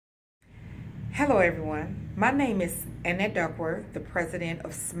Hello everyone, my name is Annette Duckworth, the president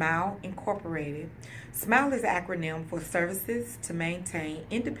of SMILE Incorporated. SMILE is an acronym for Services to Maintain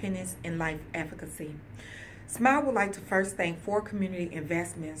Independence and Life Efficacy. SMILE would like to first thank 4 Community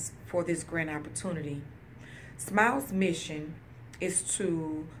Investments for this grant opportunity. SMILE's mission is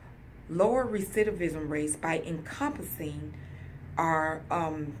to lower recidivism rates by encompassing our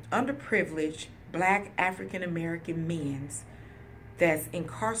underprivileged Black African American men that's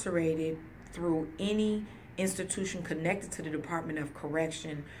incarcerated through any institution connected to the Department of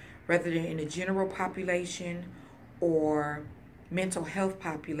Correction, whether they're in the general population or mental health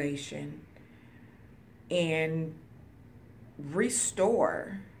population, and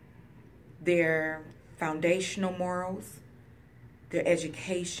restore their foundational morals, their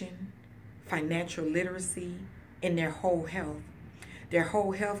education, financial literacy, and their whole health. Their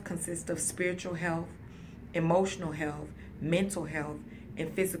whole health consists of spiritual health, emotional health, mental health,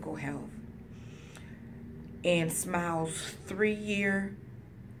 and physical health. And SMILE's 3-year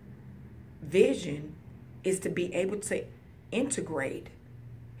vision is to be able to integrate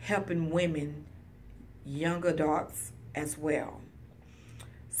helping women, young adults as well.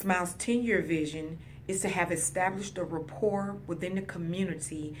 SMILE's 10-year vision is to have established a rapport within the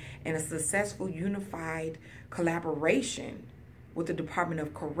community and a successful unified collaboration with the Department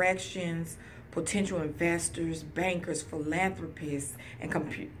of Corrections, potential investors, bankers, philanthropists, and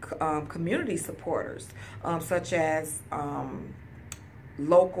community supporters, such as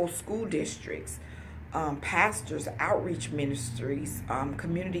local school districts, pastors, outreach ministries,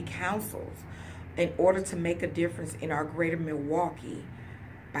 community councils, in order to make a difference in our greater Milwaukee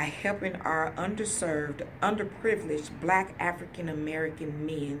by helping our underserved, underprivileged Black African American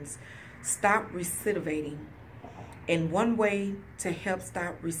men stop recidivating. And one way to help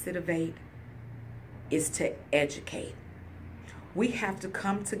stop recidivate is to educate. We have to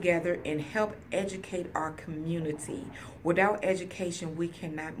come together and help educate our community. Without education, we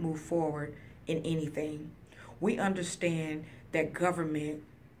cannot move forward in anything. We understand that government,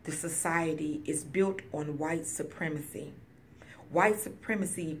 the society, is built on white supremacy. White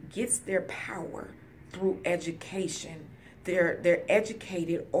supremacy gets their power through education. They're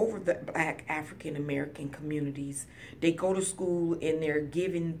educated over the Black African American communities. They go to school and they're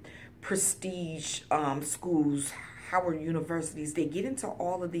given prestige schools, Howard universities. They get into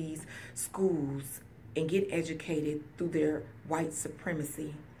all of these schools and get educated through their white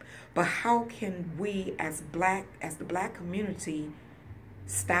supremacy. But how can we as the Black community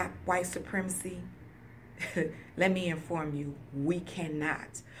stop white supremacy? Let me inform you, we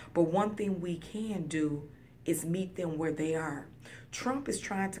cannot. But one thing we can do is meet them where they are. Trump is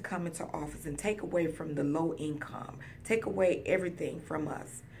trying to come into office and take away from the low income, take away everything from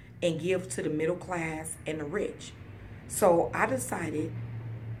us, and give to the middle class and the rich. So I decided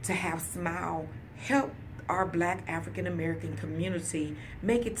to have SMILE help our Black African American community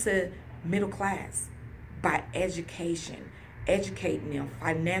make it to middle class by education, educating them.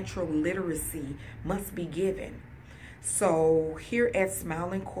 Financial literacy must be given. So here at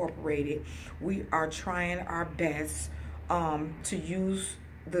SMILE Incorporated, we are trying our best to use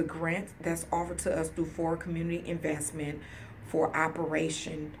the grant that's offered to us through 4 Community Investment for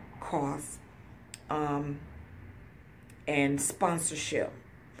operation costs and sponsorship.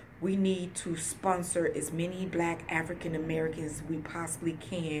 We need to sponsor as many Black African Americans as we possibly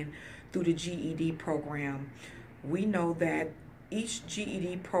can through the GED program. We know that each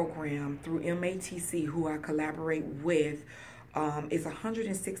GED program through MATC, who I collaborate with, is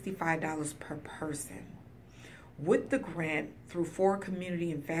 $165 per person. With the grant through 4 Community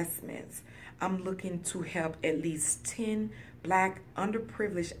Investments, I'm looking to help at least 10 Black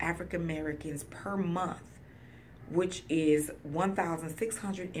underprivileged African Americans per month, which is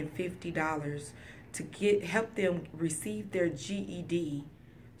 $1,650 to help them receive their GED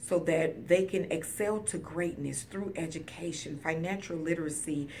so that they can excel to greatness through education, financial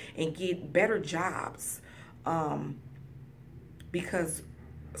literacy, and get better jobs. Because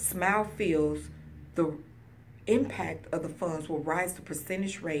SMILE feels the impact of the funds will rise the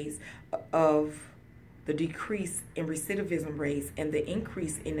percentage rates of the decrease in recidivism rates and the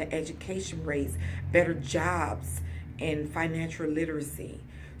increase in the education rates, better jobs, and financial literacy.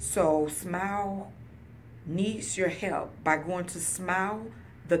 So SMILE needs your help by going to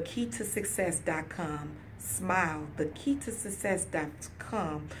SMILE-TheKeyToSuccess.com,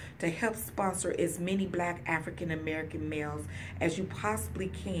 SMILE-TheKeyToSuccess.com, to help sponsor as many Black African American males as you possibly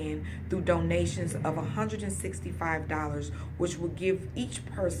can through donations of $165, which will give each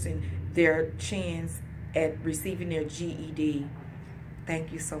person their chance at receiving their GED.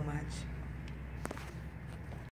 Thank you so much.